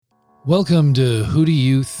Welcome to Who Do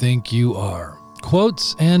You Think You Are?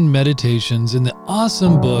 Quotes and meditations in the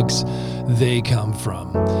awesome books they come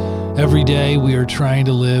from. Every day we are trying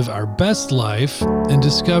to live our best life and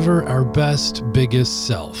discover our best, biggest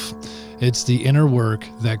self. It's the inner work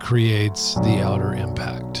that creates the outer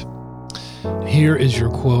impact. Here is your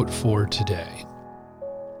quote for today.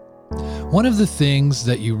 One of the things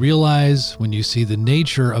that you realize when you see the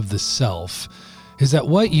nature of the self is that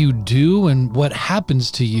what you do and what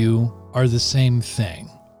happens to you are the same thing.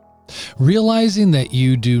 Realizing that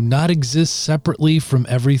you do not exist separately from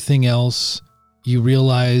everything else, you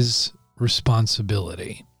realize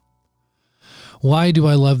responsibility. Why do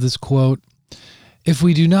I love this quote? If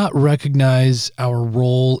we do not recognize our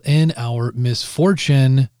role in our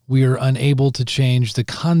misfortune, we are unable to change the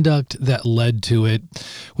conduct that led to it,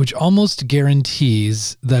 which almost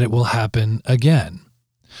guarantees that it will happen again.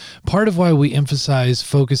 Part of why we emphasize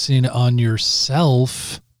focusing on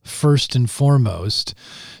yourself first and foremost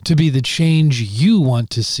to be the change you want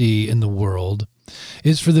to see in the world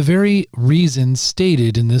is for the very reason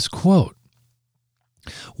stated in this quote.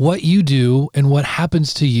 What you do and what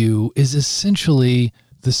happens to you is essentially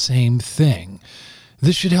the same thing.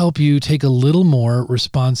 This should help you take a little more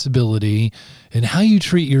responsibility in how you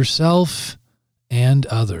treat yourself and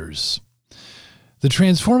others. The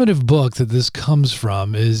transformative book that this comes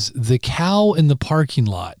from is The Cow in the Parking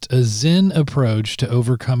Lot, a Zen approach to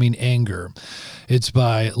overcoming anger. It's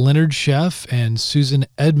by Leonard Sheff and Susan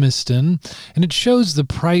Edmiston, and it shows the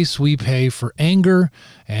price we pay for anger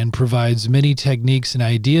and provides many techniques and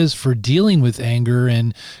ideas for dealing with anger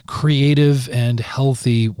in creative and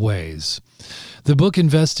healthy ways. The book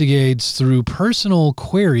investigates through personal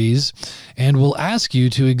queries and will ask you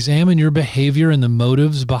to examine your behavior and the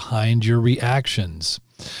motives behind your reactions.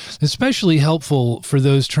 Especially helpful for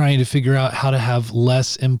those trying to figure out how to have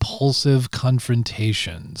less impulsive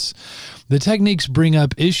confrontations. The techniques bring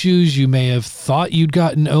up issues you may have thought you'd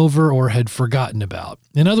gotten over or had forgotten about.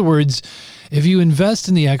 In other words, if you invest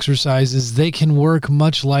in the exercises, they can work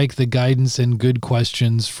much like the guidance and good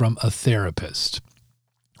questions from a therapist.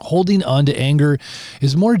 Holding on to anger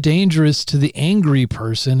is more dangerous to the angry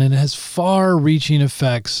person and has far-reaching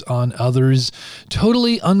effects on others,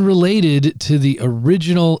 totally unrelated to the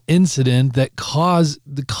original incident that caused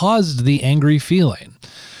the angry feeling.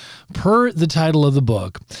 Per the title of the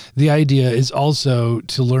book, the idea is also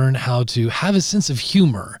to learn how to have a sense of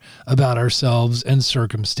humor about ourselves and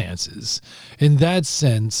circumstances. In that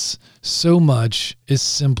sense, so much is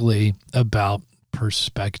simply about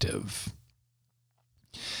perspective.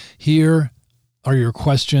 Here are your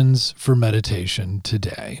questions for meditation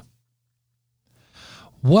today.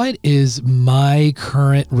 What is my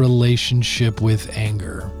current relationship with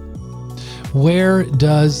anger? Where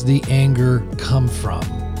does the anger come from?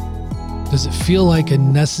 Does it feel like a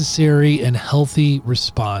necessary and healthy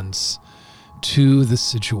response to the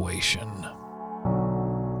situation?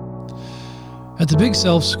 At the Big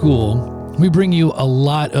Self School, we bring you a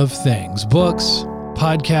lot of things, books,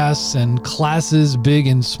 podcasts, and classes, big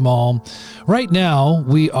and small. Right now,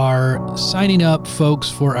 we are signing up folks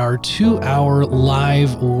for our 2-hour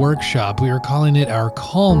live workshop. We are calling it our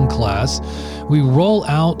Calm class. We roll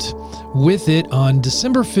out with it on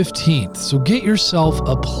December 15th, so get yourself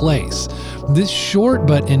a place. This short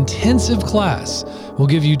but intensive class will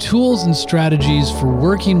give you tools and strategies for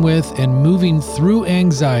working with and moving through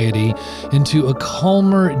anxiety into a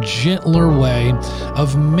calmer, gentler way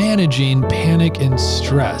of managing panic and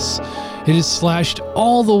stress. It is slashed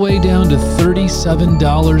all the way down to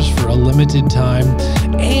 $37 for a limited time,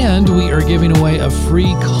 and we are giving away a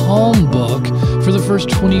free Calm book for the first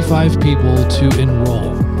 25 people to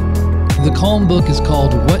enroll. The Calm book is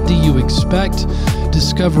called What Do You Expect?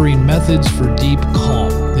 Discovering Methods for Deep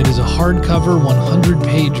Calm. It is a hardcover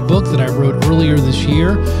 100-page book that I wrote earlier this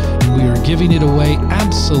year, and we are giving it away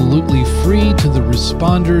absolutely free to the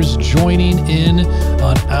responders joining in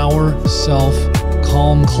on our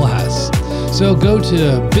Self-Calm class. So go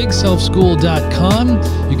to bigselfschool.com.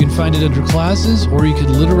 You can find it under classes, or you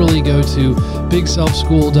could literally go to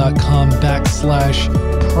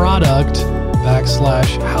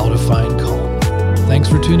bigselfschool.com/product/how to find calm. Thanks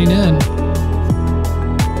for tuning in.